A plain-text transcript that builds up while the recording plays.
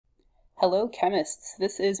Hello chemists,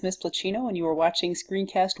 this is Ms. Placino and you are watching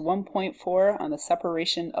Screencast 1.4 on the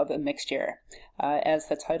separation of a mixture. As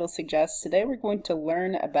the title suggests, today we're going to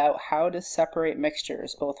learn about how to separate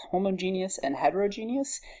mixtures, both homogeneous and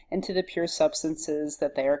heterogeneous, into the pure substances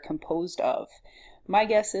that they are composed of. My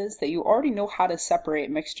guess is that you already know how to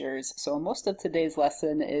separate mixtures, so most of today's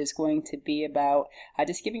lesson is going to be about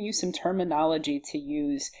just giving you some terminology to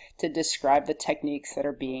use to describe the techniques that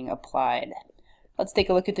are being applied. Let's take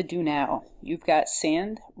a look at the do now. You've got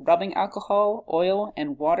sand, rubbing alcohol, oil,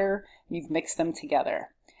 and water, and you've mixed them together.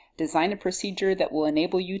 Design a procedure that will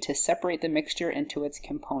enable you to separate the mixture into its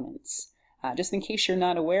components. Just in case you're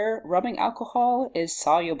not aware, rubbing alcohol is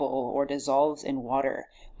soluble or dissolves in water.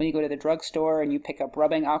 When you go to the drugstore and you pick up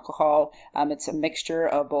rubbing alcohol, it's a mixture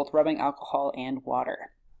of both rubbing alcohol and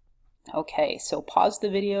water. Okay, so pause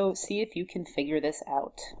the video, see if you can figure this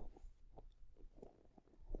out.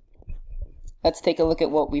 Let's take a look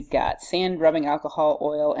at what we've got. Sand, rubbing alcohol,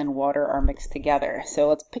 oil, and water are mixed together. So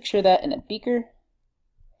let's picture that in a beaker.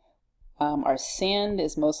 Our sand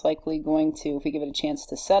is most likely going to, if we give it a chance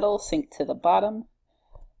to settle, sink to the bottom.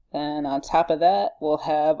 Then on top of that, we'll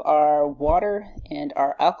have our water and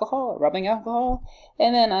our alcohol, rubbing alcohol.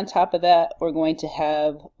 And then on top of that, we're going to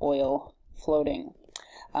have oil floating.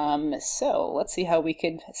 So let's see how we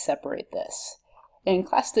could separate this. In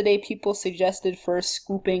class today, people suggested first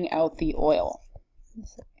scooping out the oil.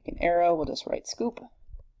 So an arrow, we'll just write scoop.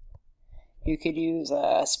 You could use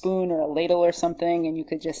a spoon or a ladle or something, and you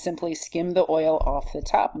could just simply skim the oil off the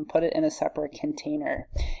top and put it in a separate container.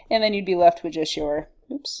 And then you'd be left with just your,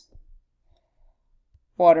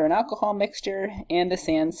 water and alcohol mixture and the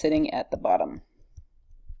sand sitting at the bottom.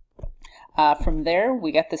 From there,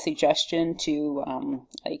 we got the suggestion to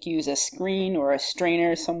use a screen or a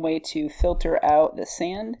strainer, some way to filter out the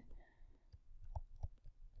sand.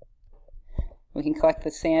 We can collect the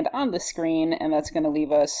sand on the screen, and that's going to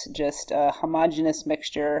leave us just a homogeneous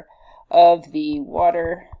mixture of the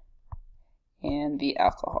water and the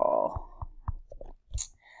alcohol.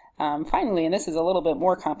 Finally, and this is a little bit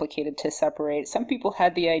more complicated to separate, some people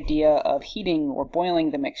had the idea of heating or boiling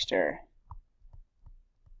the mixture.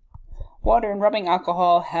 Water and rubbing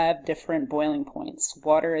alcohol have different boiling points.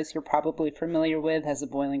 Water, as you're probably familiar with, has a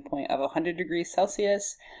boiling point of 100 degrees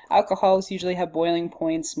Celsius. Alcohols usually have boiling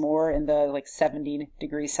points more in the 70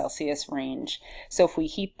 degrees Celsius range. So if we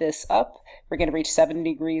heat this up, we're going to reach 70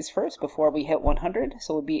 degrees first before we hit 100.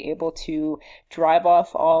 So we'll be able to drive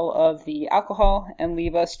off all of the alcohol and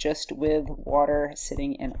leave us just with water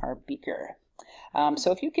sitting in our beaker.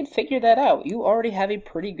 So if you can figure that out, you already have a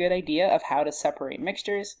pretty good idea of how to separate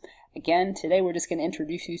mixtures. Again, today we're just going to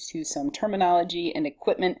introduce you to some terminology and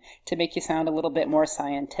equipment to make you sound a little bit more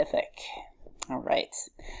scientific. All right,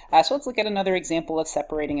 so let's look at another example of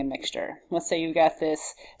separating a mixture. Let's say you've got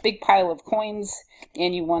this big pile of coins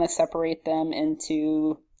and you want to separate them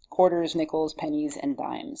into quarters, nickels, pennies, and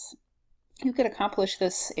dimes. You could accomplish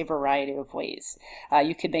this a variety of ways.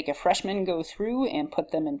 You could make a freshman go through and put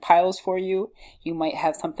them in piles for you. You might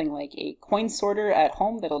have something like a coin sorter at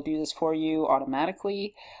home that'll do this for you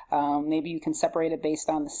automatically. Maybe you can separate it based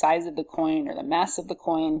on the size of the coin or the mass of the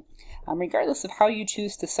coin. Regardless of how you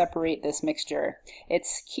choose to separate this mixture,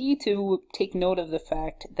 it's key to take note of the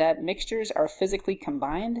fact that mixtures are physically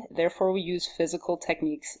combined, therefore we use physical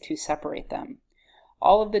techniques to separate them.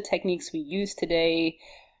 All of the techniques we use today,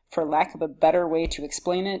 for lack of a better way to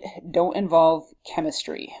explain it, don't involve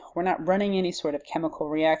chemistry. We're not running any sort of chemical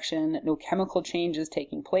reaction, no chemical change is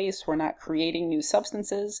taking place, we're not creating new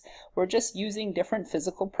substances, we're just using different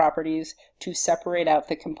physical properties to separate out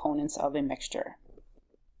the components of a mixture.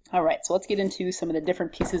 Alright, so let's get into some of the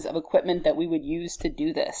different pieces of equipment that we would use to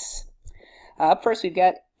do this. Up first we've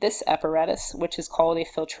got this apparatus, which is called a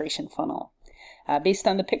filtration funnel. Based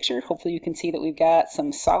on the picture, hopefully you can see that we've got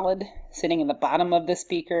some solid sitting in the bottom of this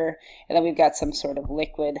beaker, and then we've got some sort of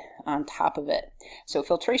liquid on top of it. So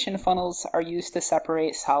filtration funnels are used to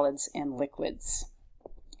separate solids and liquids.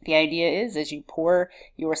 The idea is, as you pour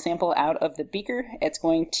your sample out of the beaker, it's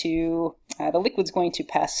going to, the liquid's going to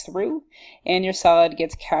pass through, and your solid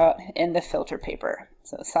gets caught in the filter paper.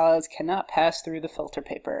 So solids cannot pass through the filter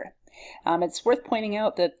paper. It's worth pointing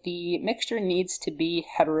out that the mixture needs to be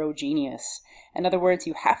heterogeneous. In other words,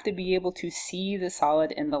 you have to be able to see the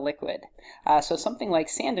solid in the liquid. So something like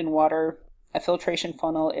sand and water, a filtration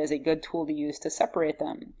funnel is a good tool to use to separate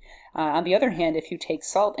them. On the other hand, if you take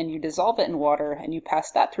salt and you dissolve it in water and you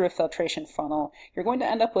pass that through a filtration funnel, you're going to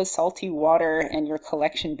end up with salty water in your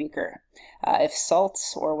collection beaker. If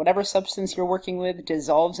salts or whatever substance you're working with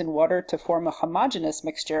dissolves in water to form a homogeneous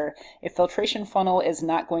mixture, a filtration funnel is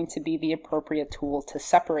not going to be the appropriate tool to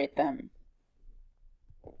separate them.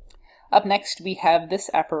 Up next, we have this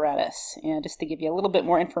apparatus, and just to give you a little bit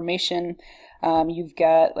more information, you've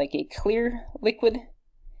got like a clear liquid,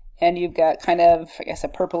 and you've got kind of, I guess, a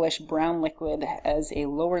purplish brown liquid as a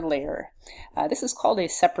lower layer. This is called a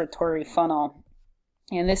separatory funnel,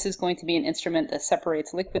 and this is going to be an instrument that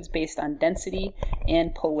separates liquids based on density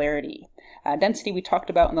and polarity. Density we talked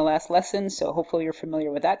about in the last lesson, so hopefully you're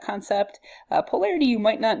familiar with that concept. Polarity you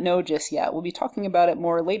might not know just yet. We'll be talking about it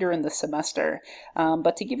more later in the semester.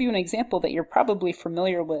 But to give you an example that you're probably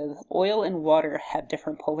familiar with, oil and water have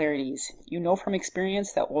different polarities. You know from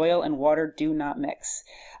experience that oil and water do not mix.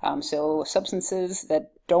 So substances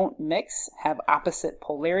that don't mix have opposite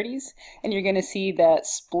polarities, and you're going to see that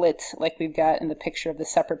split like we've got in the picture of the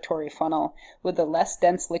separatory funnel, with the less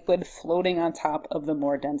dense liquid floating on top of the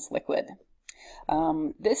more dense liquid.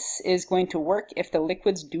 This is going to work if the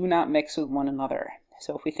liquids do not mix with one another.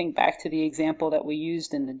 So if we think back to the example that we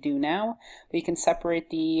used in the do now, we can separate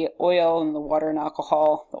the oil and the water and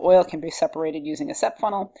alcohol. The oil can be separated using a SEP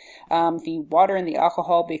funnel. The water and the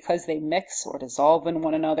alcohol, because they mix or dissolve in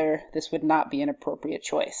one another, this would not be an appropriate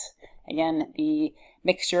choice. Again, the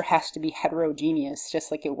mixture has to be heterogeneous,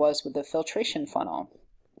 just like it was with the filtration funnel.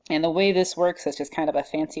 And the way this works is just kind of a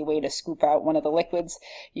fancy way to scoop out one of the liquids.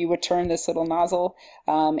 You would turn this little nozzle,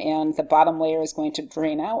 and the bottom layer is going to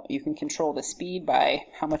drain out. You can control the speed by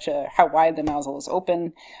how wide the nozzle is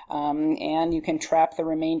open, and you can trap the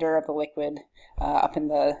remainder of the liquid up in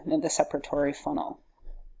the separatory funnel.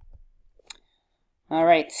 All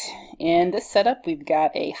right, in this setup, we've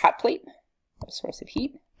got a hot plate, a source of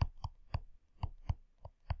heat.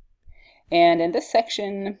 And in this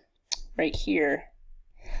section right here,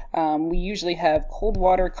 we usually have cold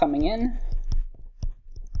water coming in,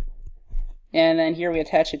 and then here we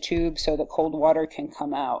attach a tube so the cold water can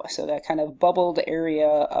come out. So that kind of bubbled area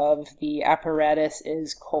of the apparatus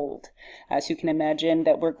is cold. As you can imagine,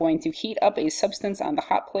 that we're going to heat up a substance on the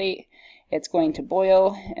hot plate. It's going to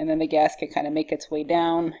boil, and then the gas can kind of make its way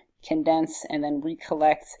down, condense, and then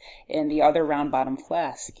recollect in the other round bottom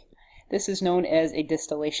flask. This is known as a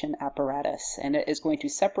distillation apparatus, and it is going to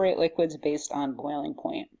separate liquids based on boiling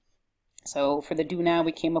point. So for the do now,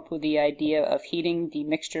 we came up with the idea of heating the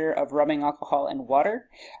mixture of rubbing alcohol and water.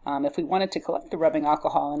 If we wanted to collect the rubbing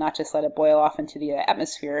alcohol and not just let it boil off into the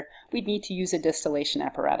atmosphere, we'd need to use a distillation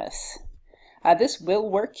apparatus. This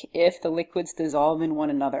will work if the liquids dissolve in one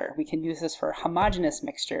another. We can use this for homogeneous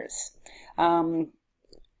mixtures.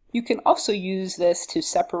 You can also use this to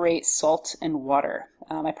separate salt and water.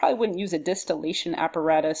 I probably wouldn't use a distillation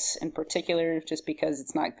apparatus in particular just because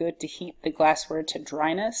it's not good to heat the glassware to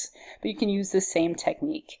dryness, but you can use the same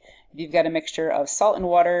technique. If you've got a mixture of salt and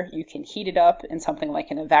water, you can heat it up in something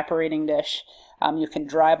like an evaporating dish. You can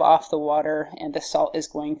drive off the water, and the salt is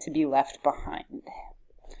going to be left behind.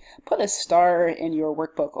 Put a star in your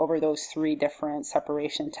workbook over those three different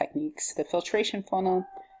separation techniques: the filtration funnel,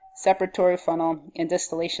 separatory funnel, and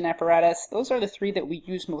distillation apparatus. Those are the three that we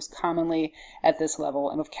use most commonly at this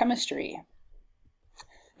level of chemistry.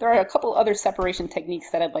 There are a couple other separation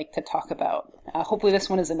techniques that I'd like to talk about. Hopefully this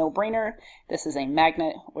one is a no-brainer. This is a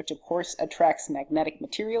magnet, which of course attracts magnetic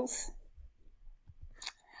materials.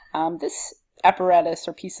 This apparatus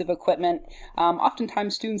or piece of equipment,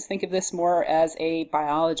 oftentimes students think of this more as a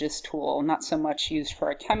biologist tool, not so much used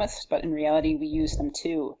for a chemist, but in reality we use them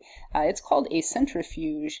too. It's called a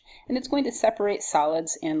centrifuge, and it's going to separate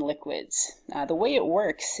solids and liquids. The way it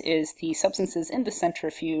works is the substances in the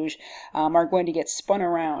centrifuge are going to get spun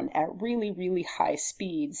around at really, really high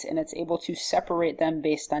speeds, and it's able to separate them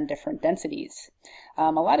based on different densities.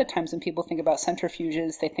 A lot of times when people think about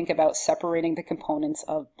centrifuges, they think about separating the components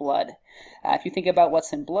of blood. If you think about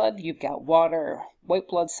what's in blood, you've got water, white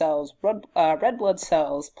blood cells, red blood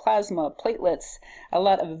cells, plasma, platelets, a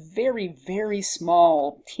lot of very, very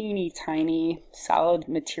small, teeny tiny solid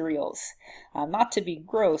materials. Not to be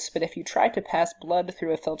gross, but if you try to pass blood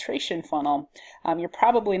through a filtration funnel, you're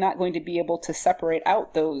probably not going to be able to separate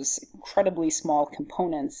out those incredibly small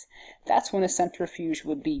components. That's when a centrifuge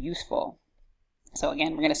would be useful. So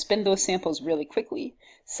again, we're going to spin those samples really quickly,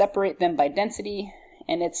 separate them by density,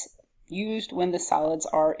 and it's used when the solids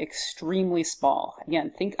are extremely small.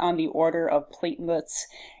 Again, think on the order of platelets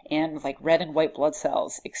and like red and white blood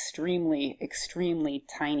cells, extremely, extremely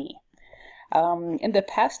tiny. In the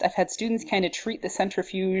past, I've had students kind of treat the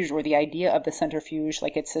centrifuge or the idea of the centrifuge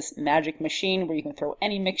like it's this magic machine where you can throw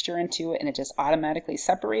any mixture into it and it just automatically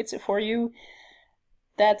separates it for you.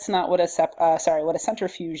 That's not what a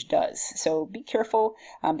centrifuge does. So be careful.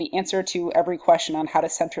 The answer to every question on how to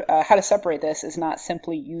separate this is not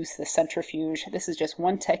simply use the centrifuge. This is just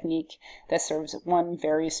one technique that serves one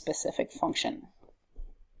very specific function.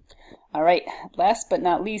 All right, last but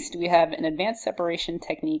not least, we have an advanced separation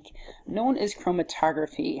technique known as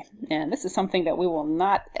chromatography. And this is something that we will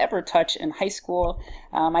not ever touch in high school.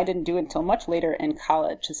 I didn't do it until much later in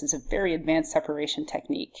college. This is a very advanced separation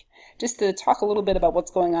technique. Just to talk a little bit about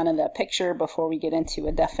what's going on in that picture before we get into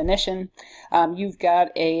a definition, you've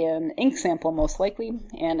got an ink sample most likely,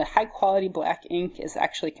 and a high quality black ink is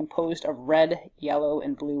actually composed of red, yellow,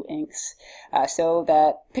 and blue inks. So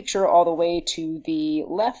that picture all the way to the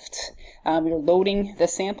left, you're loading the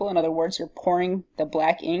sample. In other words, you're pouring the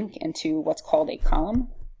black ink into what's called a column.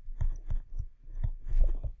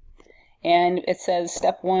 And it says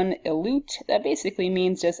step 1, elute. That basically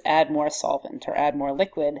means just add more solvent or add more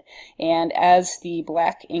liquid. And as the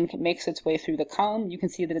black ink makes its way through the column, you can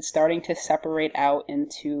see that it's starting to separate out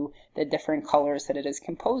into the different colors that it is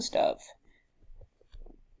composed of.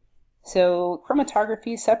 So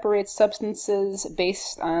chromatography separates substances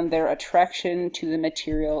based on their attraction to the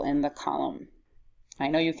material in the column. I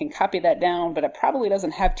know you can copy that down, but it probably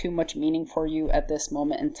doesn't have too much meaning for you at this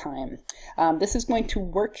moment in time. This is going to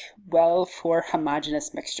work well for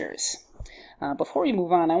homogeneous mixtures. Before we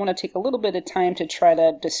move on, I want to take a little bit of time to try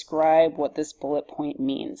to describe what this bullet point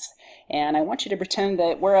means. And I want you to pretend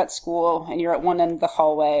that we're at school and you're at one end of the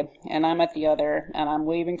hallway and I'm at the other, and I'm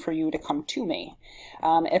waiting for you to come to me.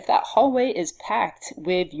 If that hallway is packed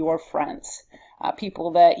with your friends, people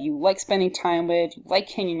that you like spending time with, you like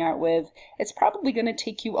hanging out with, it's probably going to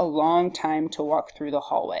take you a long time to walk through the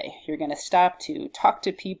hallway. You're going to stop to talk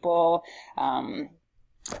to people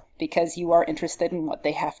because you are interested in what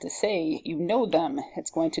they have to say. You know them.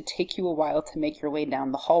 It's going to take you a while to make your way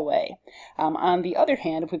down the hallway. On the other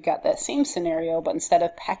hand, if we've got that same scenario, but instead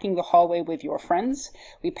of packing the hallway with your friends,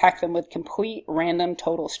 we pack them with complete, random,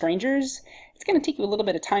 total strangers, it's going to take you a little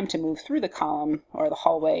bit of time to move through the column or the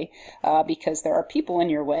hallway because there are people in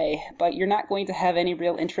your way, but you're not going to have any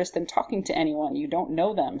real interest in talking to anyone. You don't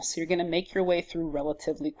know them, so you're going to make your way through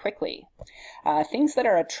relatively quickly. Things that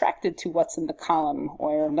are attracted to what's in the column,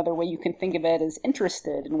 or another way you can think of it is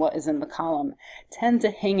interested in what is in the column, tend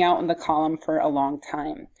to hang out in the column for a long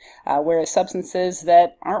time, whereas substances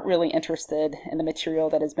that aren't really interested in the material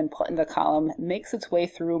that has been put in the column makes its way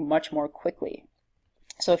through much more quickly.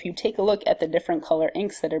 So if you take a look at the different color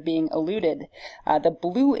inks that are being eluted, the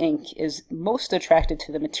blue ink is most attracted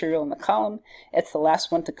to the material in the column. It's the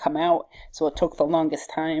last one to come out, so it took the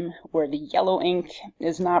longest time, where the yellow ink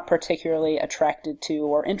is not particularly attracted to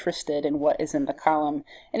or interested in what is in the column,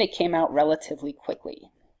 and it came out relatively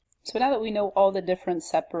quickly. So now that we know all the different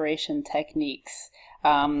separation techniques,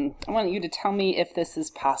 I want you to tell me if this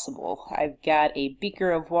is possible. I've got a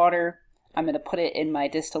beaker of water. I'm going to put it in my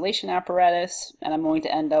distillation apparatus, and I'm going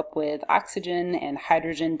to end up with oxygen and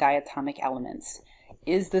hydrogen diatomic elements.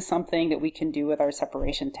 Is this something that we can do with our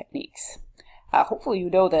separation techniques? Hopefully you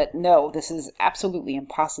know that no, this is absolutely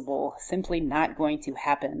impossible, simply not going to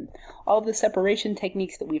happen. All the separation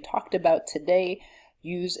techniques that we've talked about today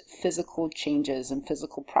use physical changes and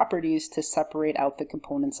physical properties to separate out the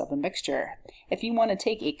components of a mixture. If you want to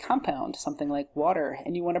take a compound, something like water,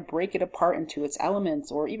 and you want to break it apart into its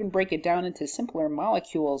elements or even break it down into simpler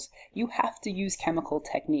molecules, you have to use chemical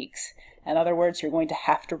techniques. In other words, you're going to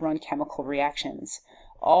have to run chemical reactions.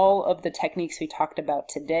 All of the techniques we talked about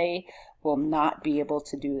today will not be able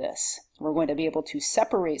to do this. We're going to be able to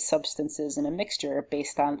separate substances in a mixture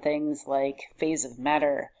based on things like phase of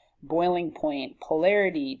matter, boiling point,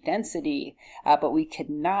 polarity, density, but we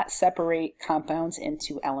could not separate compounds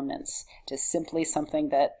into elements. Just simply something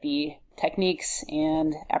that the techniques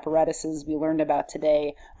and apparatuses we learned about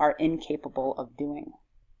today are incapable of doing.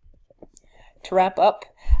 To wrap up,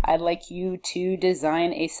 I'd like you to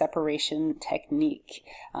design a separation technique.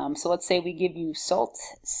 So let's say we give you salt,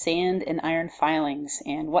 sand, and iron filings.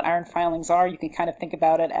 And what iron filings are, you can kind of think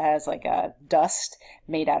about it as like a dust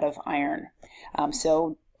made out of iron.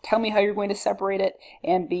 So tell me how you're going to separate it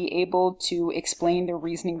and be able to explain the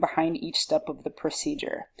reasoning behind each step of the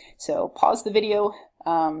procedure. So pause the video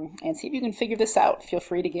and see if you can figure this out. Feel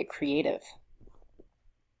free to get creative.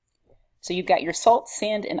 So you've got your salt,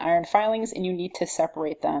 sand, and iron filings, and you need to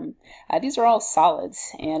separate them. These are all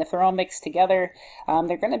solids, and if they're all mixed together,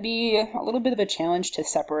 they're going to be a little bit of a challenge to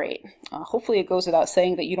separate. Hopefully it goes without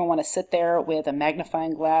saying that you don't want to sit there with a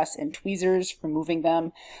magnifying glass and tweezers removing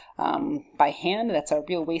them by hand. That's a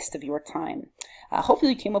real waste of your time.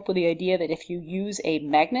 Hopefully you came up with the idea that if you use a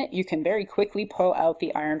magnet, you can very quickly pull out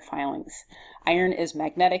the iron filings. Iron is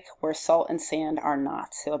magnetic where salt and sand are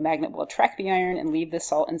not. So a magnet will attract the iron and leave the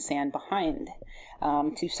salt and sand behind.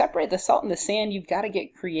 To separate the salt and the sand, you've got to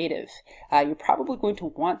get creative. You're probably going to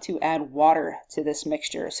want to add water to this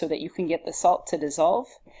mixture so that you can get the salt to dissolve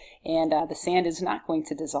and the sand is not going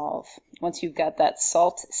to dissolve. Once you've got that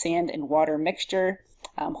salt, sand, and water mixture,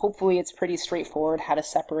 hopefully it's pretty straightforward how to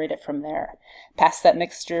separate it from there. Pass that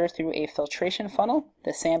mixture through a filtration funnel.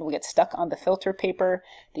 The sand will get stuck on the filter paper.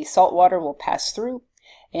 The salt water will pass through,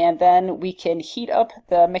 and then we can heat up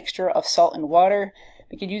the mixture of salt and water.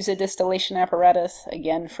 We could use a distillation apparatus.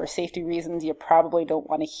 Again, for safety reasons, you probably don't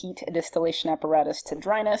want to heat a distillation apparatus to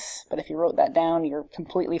dryness, but if you wrote that down, you're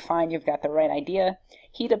completely fine. You've got the right idea.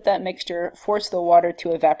 Heat up that mixture, force the water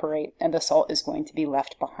to evaporate, and the salt is going to be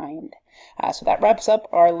left behind. So that wraps up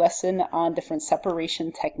our lesson on different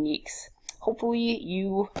separation techniques. Hopefully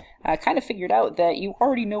you kind of figured out that you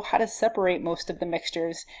already know how to separate most of the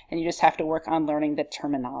mixtures, and you just have to work on learning the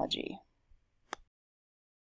terminology.